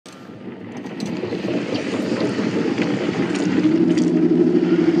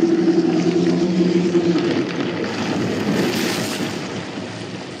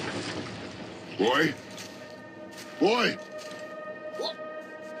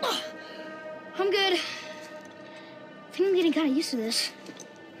I'm good. I think I'm getting kind of used to this.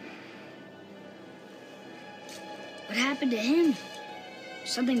 What happened to him?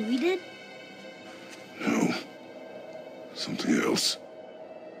 Something we did? No. Something else.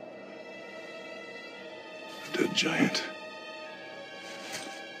 A dead giant.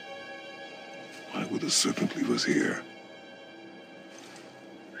 Why would the serpent leave us here?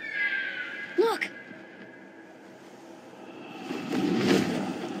 Look!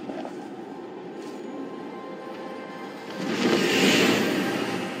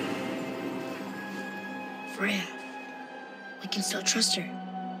 Freya. We can still trust her,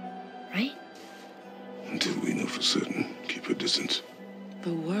 right? Until we know for certain, keep her distance.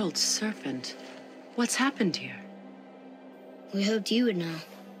 The world's serpent. What's happened here? We hoped you would know.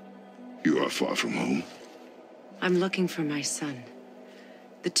 You are far from home. I'm looking for my son.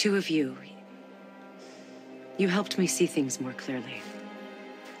 The two of you. You helped me see things more clearly.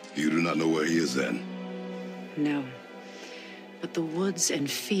 You do not know where he is then? No. But the woods and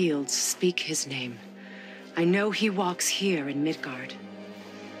fields speak his name. I know he walks here in Midgard.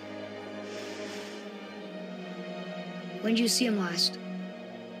 When did you see him last?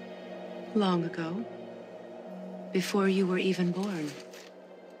 Long ago. Before you were even born.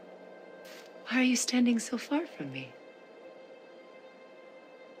 Why are you standing so far from me?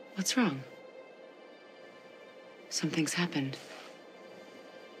 What's wrong? Something's happened.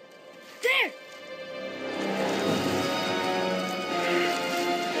 There!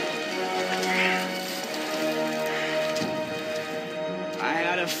 I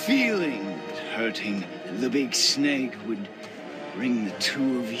had a feeling that hurting the big snake would bring the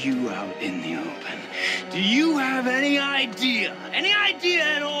two of you out in the open. Do you have any idea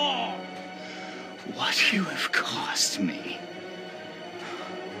at all, what you have cost me?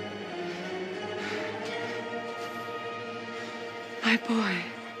 My boy.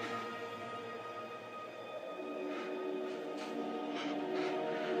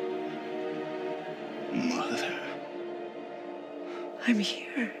 Mother. I'm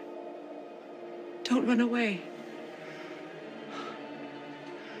here. Don't run away.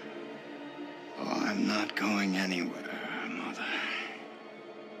 Oh, I'm not going anywhere, Mother.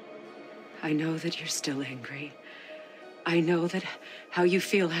 I know that you're still angry. I know that how you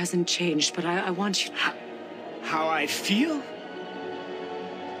feel hasn't changed, but I want you to... How I feel?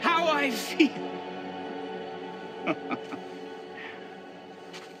 How I feel?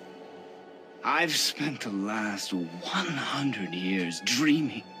 I've spent the last 100 years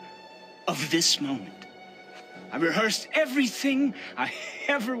dreaming of this moment. I rehearsed everything I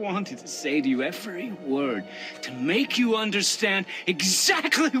ever wanted to say to you, every word, to make you understand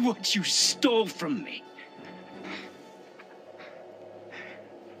exactly what you stole from me.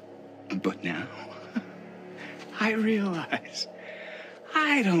 But now, I realize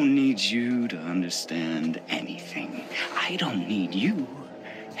I don't need you to understand anything. I don't need you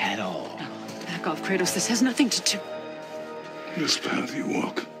at all. No, back off, Kratos. This has nothing to do... This path you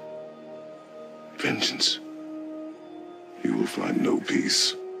walk. Vengeance. You will find no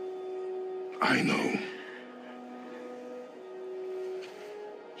peace. I know.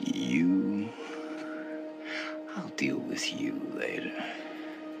 You... I'll deal with you later.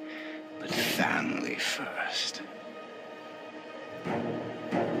 But family first.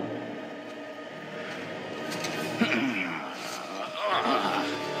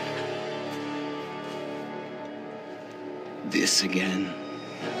 This again?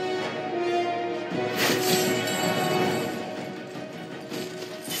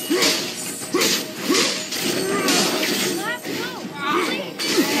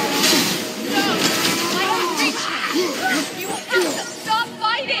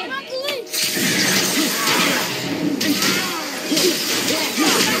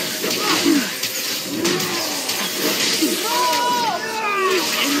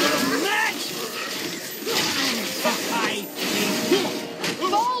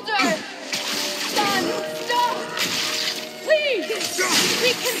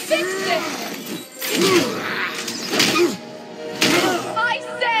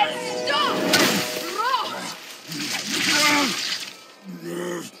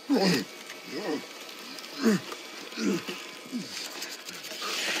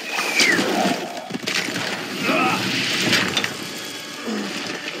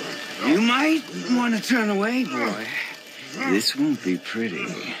 You might want to turn away, boy. This won't be pretty.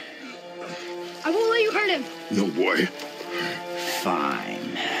 I won't let you hurt him. No, boy.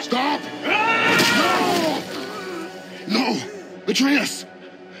 Fine. Stop! No! No! Atreus!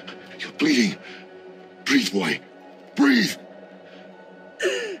 You're bleeding. Breathe, boy. Breathe!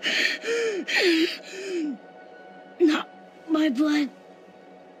 Not my blood.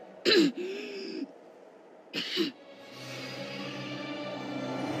 What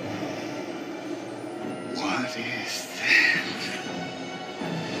is this?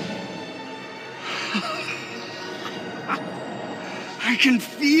 I can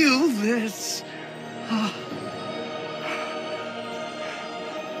feel this. I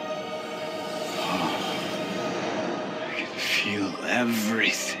can feel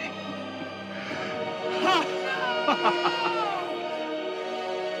everything.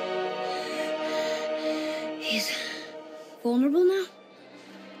 He's vulnerable now?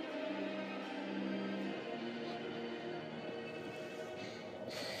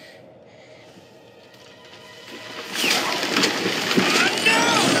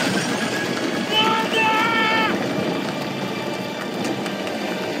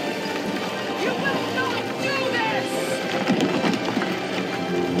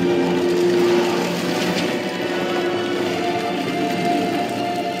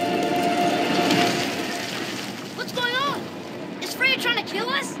 What's going on? Is Freya trying to kill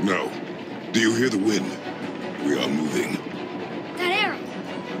us? No. Do you hear the wind? We are moving. That arrow.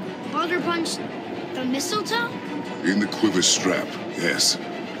 Baldur punched the mistletoe? In the quiver strap, yes.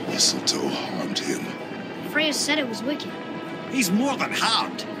 Mistletoe harmed him. Freya said it was wicked. He's more than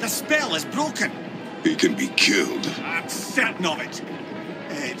harmed. The spell is broken. He can be killed. I'm certain of it.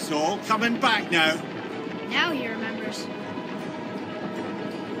 It's all coming back now. Now he remembers.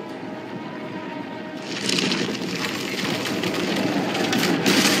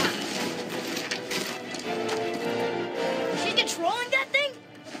 Is she controlling that thing?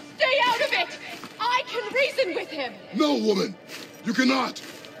 Stay out of it! I can reason with him! No, woman! You cannot!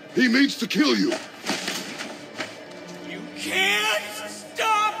 He means to kill you! You can't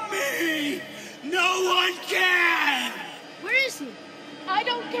stop me! No one can! Where is he? I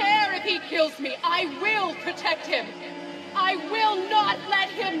don't care if he kills me. I will protect him. I will not let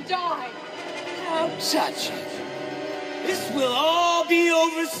him die. Don't touch it. This will all be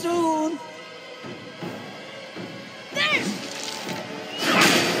over soon. There!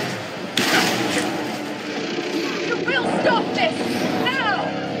 You will stop this! Now!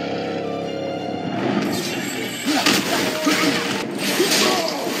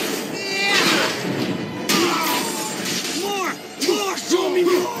 More, show me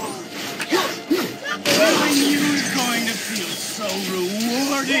more. I knew it was going to feel so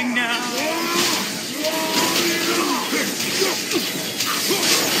rewarding now.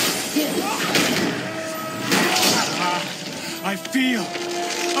 I feel.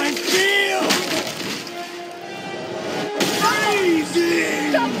 Freezing!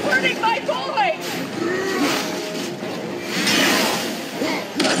 Stop hurting my boy!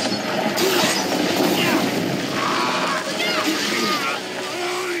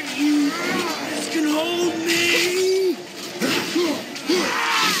 This can hold me.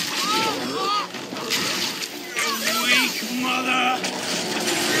 You weak mother.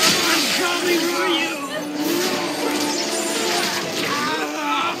 I'm coming for you.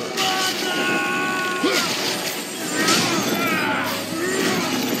 Mother!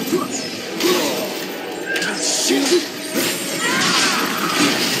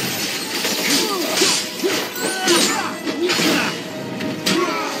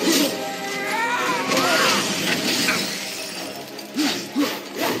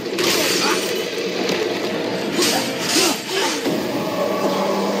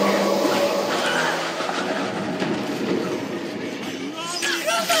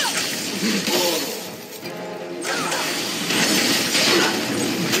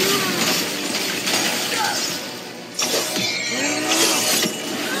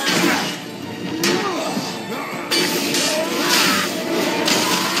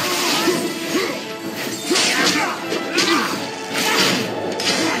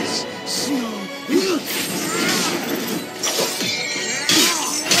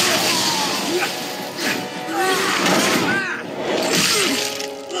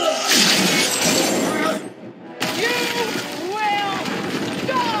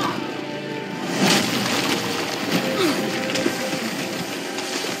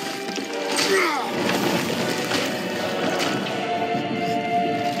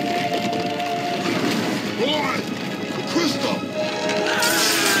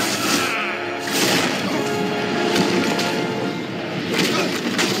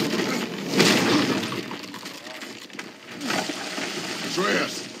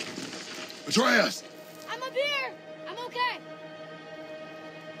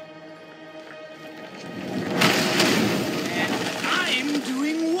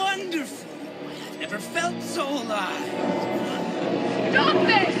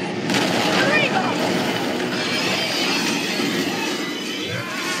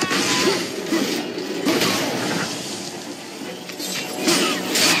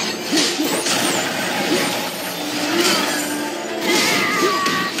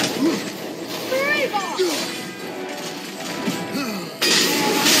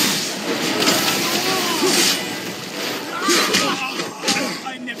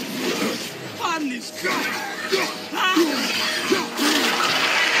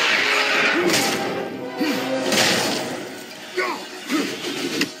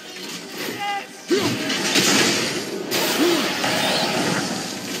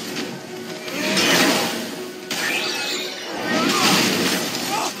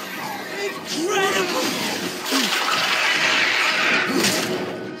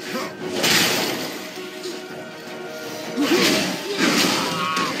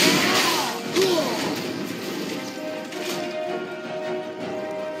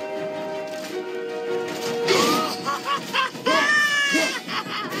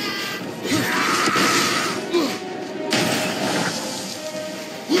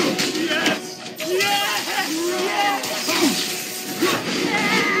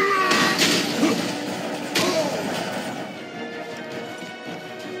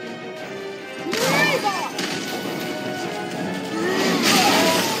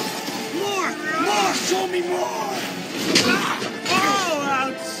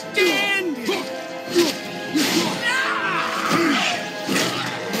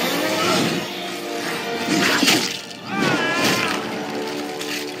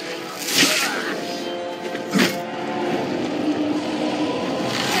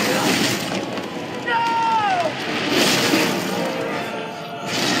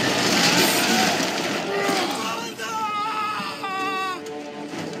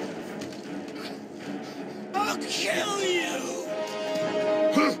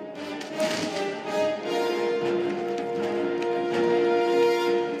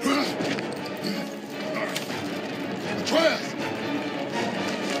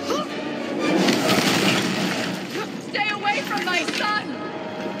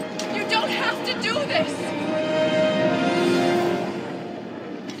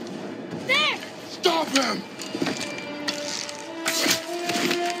 Stop him!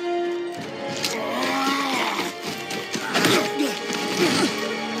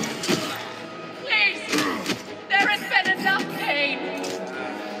 Please! There has been enough pain!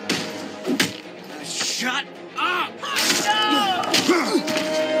 Shut up! No!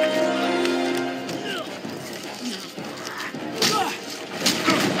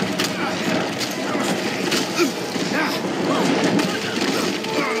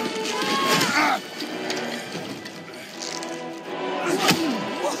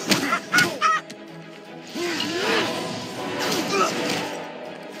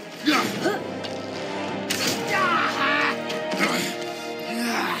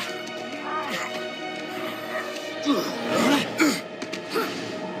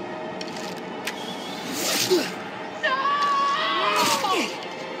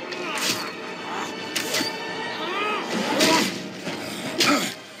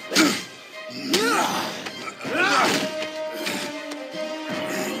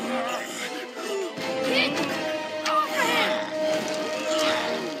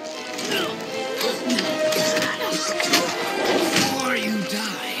 Before you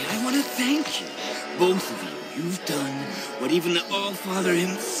die, I want to thank you. Both of you. You've done what even the All-Father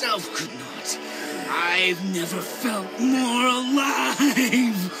himself could not. I've never felt more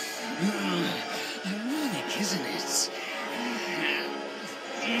alive. Ironic, isn't it?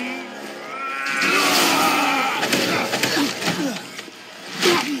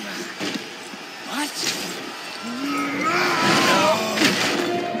 What?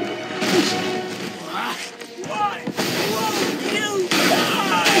 Why won't you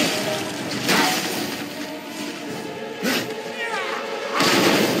die?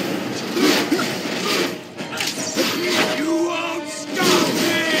 You won't stop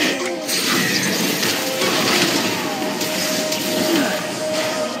me!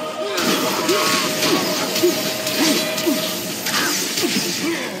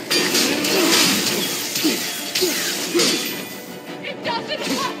 It doesn't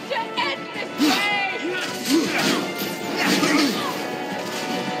have to end this way!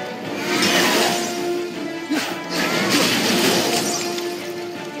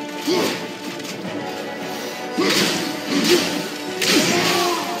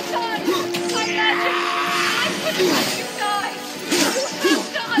 Son, I imagine I couldn't let you die! You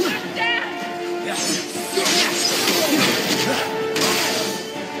have to understand!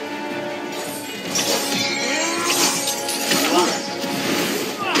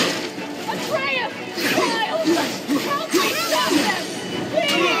 Atreus! Child! Help me stop them!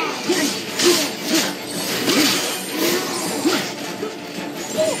 Please!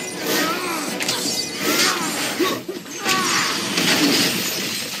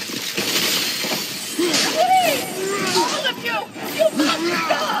 Please! All of you! You must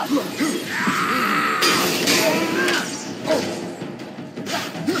stop!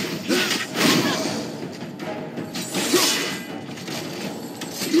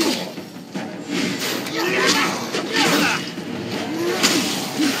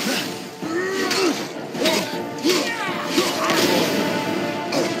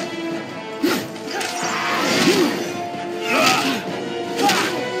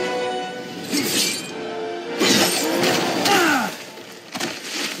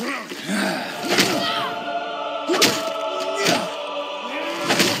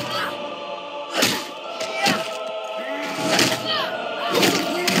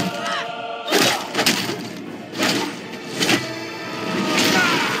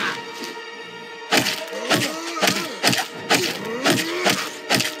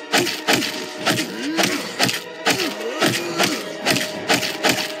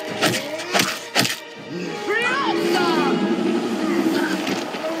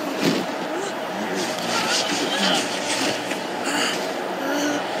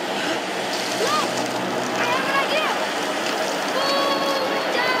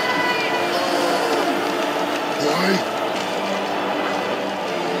 Boy?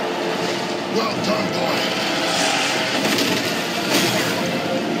 Well done, boy.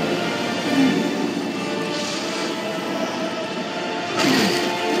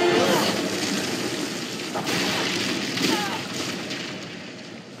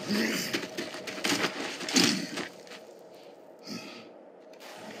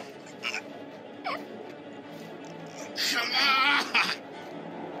 Come on!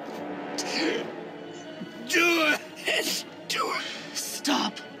 Do it! Do it!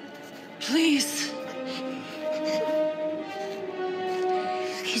 Stop. Please.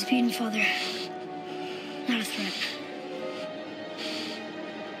 He's beaten, Father. Not a threat.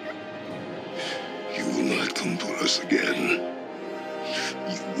 You will not come for us again.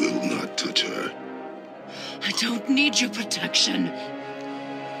 You will not touch her. I don't need your protection.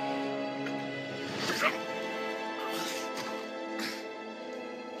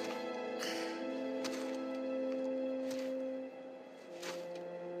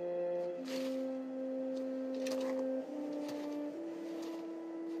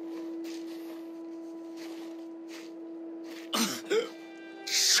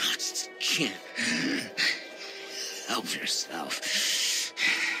 Just can't help yourself.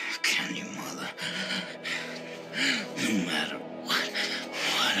 Can you, Mother? No matter what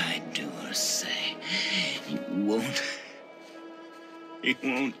I do or say, you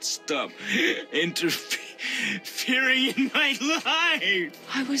won't stop interfering in my life.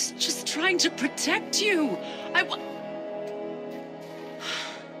 I was just trying to protect you.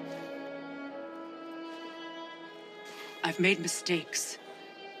 I've made mistakes.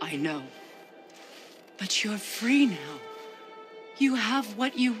 I know. But you're free now. You have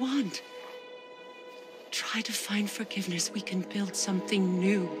what you want. Try to find forgiveness. We can build something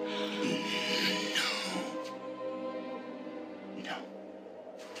new. No.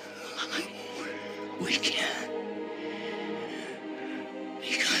 We can't.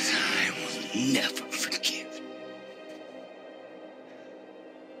 Because I will never forgive.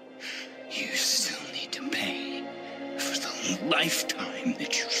 You still need to pay for the lifetime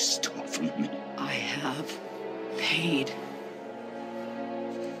that you stole from me. I have paid.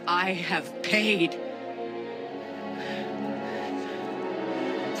 I have paid.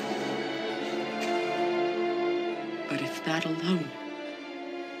 But if that alone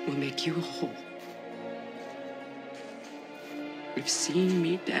will make you whole, if seeing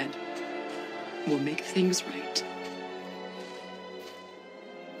me dead will make things right,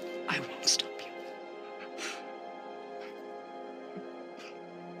 I won't stop you.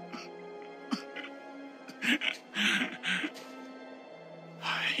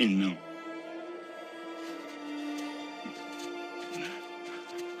 I know.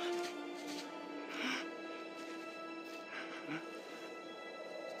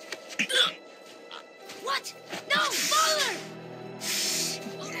 What? No, Father!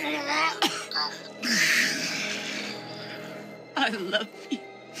 I love you.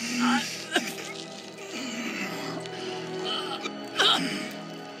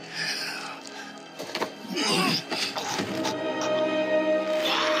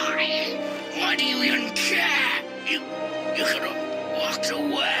 Why do you even care? You could have walked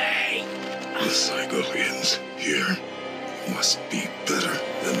away. The cycle ends here. Must be better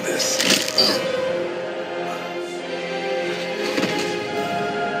than this.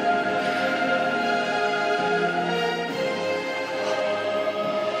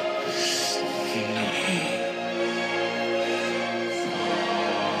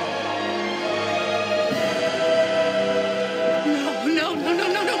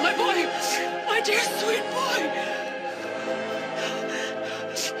 No, my boy! My dear sweet boy!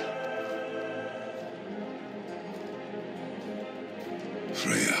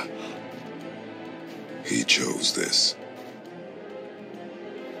 Freya. He chose this.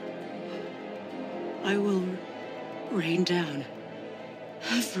 I will rain down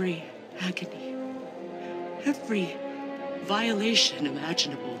every agony, every violation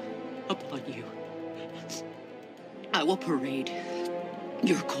imaginable upon you. I will parade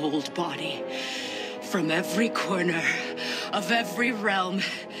your cold body from every corner of every realm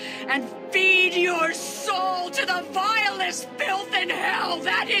and feed your soul to the vilest filth in hell.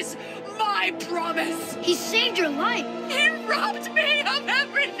 That is my promise. He saved your life. He robbed me of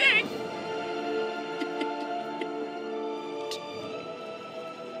everything.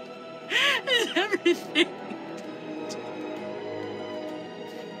 Everything.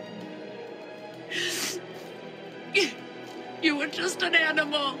 You were just an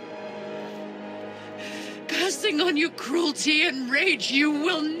animal. Passing on your cruelty and rage, you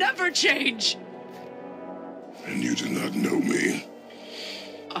will never change. And you do not know me.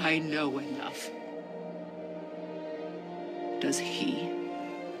 I know enough. Does he?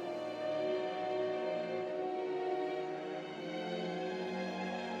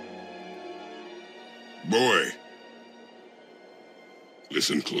 Boy.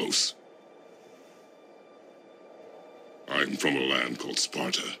 Listen close. I'm from a land called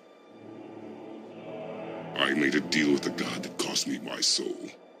Sparta. I made a deal with the god that cost me my soul.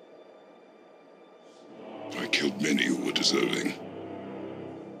 I killed many who were deserving.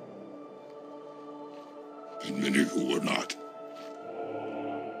 And many who were not.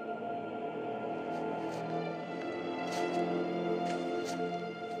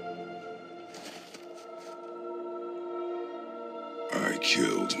 I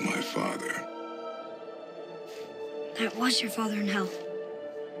killed my father. That was your father in hell.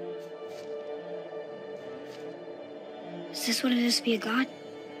 Is this what it is to be a god?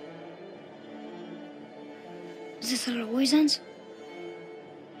 Is this how it always ends?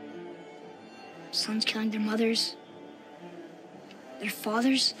 Sons killing their mothers? Their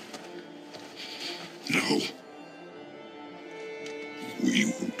fathers? No.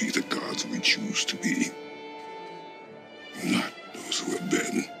 We will be the gods we choose to be. Not those who have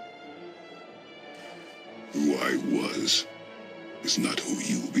been. Who I was is not who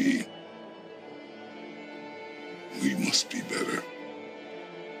you'll be. We must be better.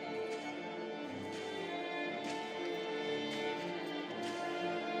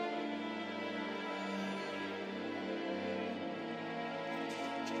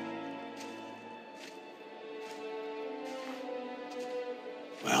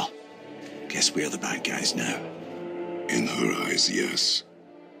 Well, guess we're the bad guys now. In her eyes, yes.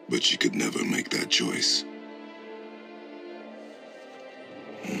 But she could never make that choice.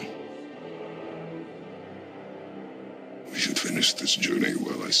 We should finish this journey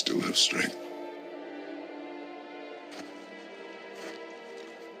while I still have strength.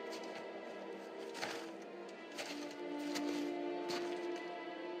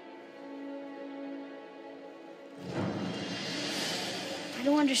 I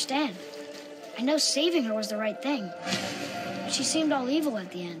don't understand. I know saving her was the right thing. But she seemed all evil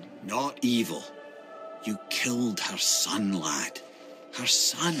at the end. Not evil. You killed her son, lad. Her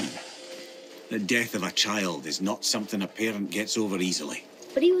son. The death of a child is not something a parent gets over easily.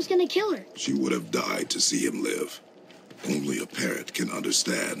 But he was gonna kill her. She would have died to see him live. Only a parent can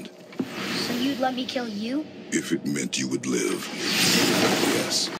understand. So you'd let me kill you? If it meant you would live, yes.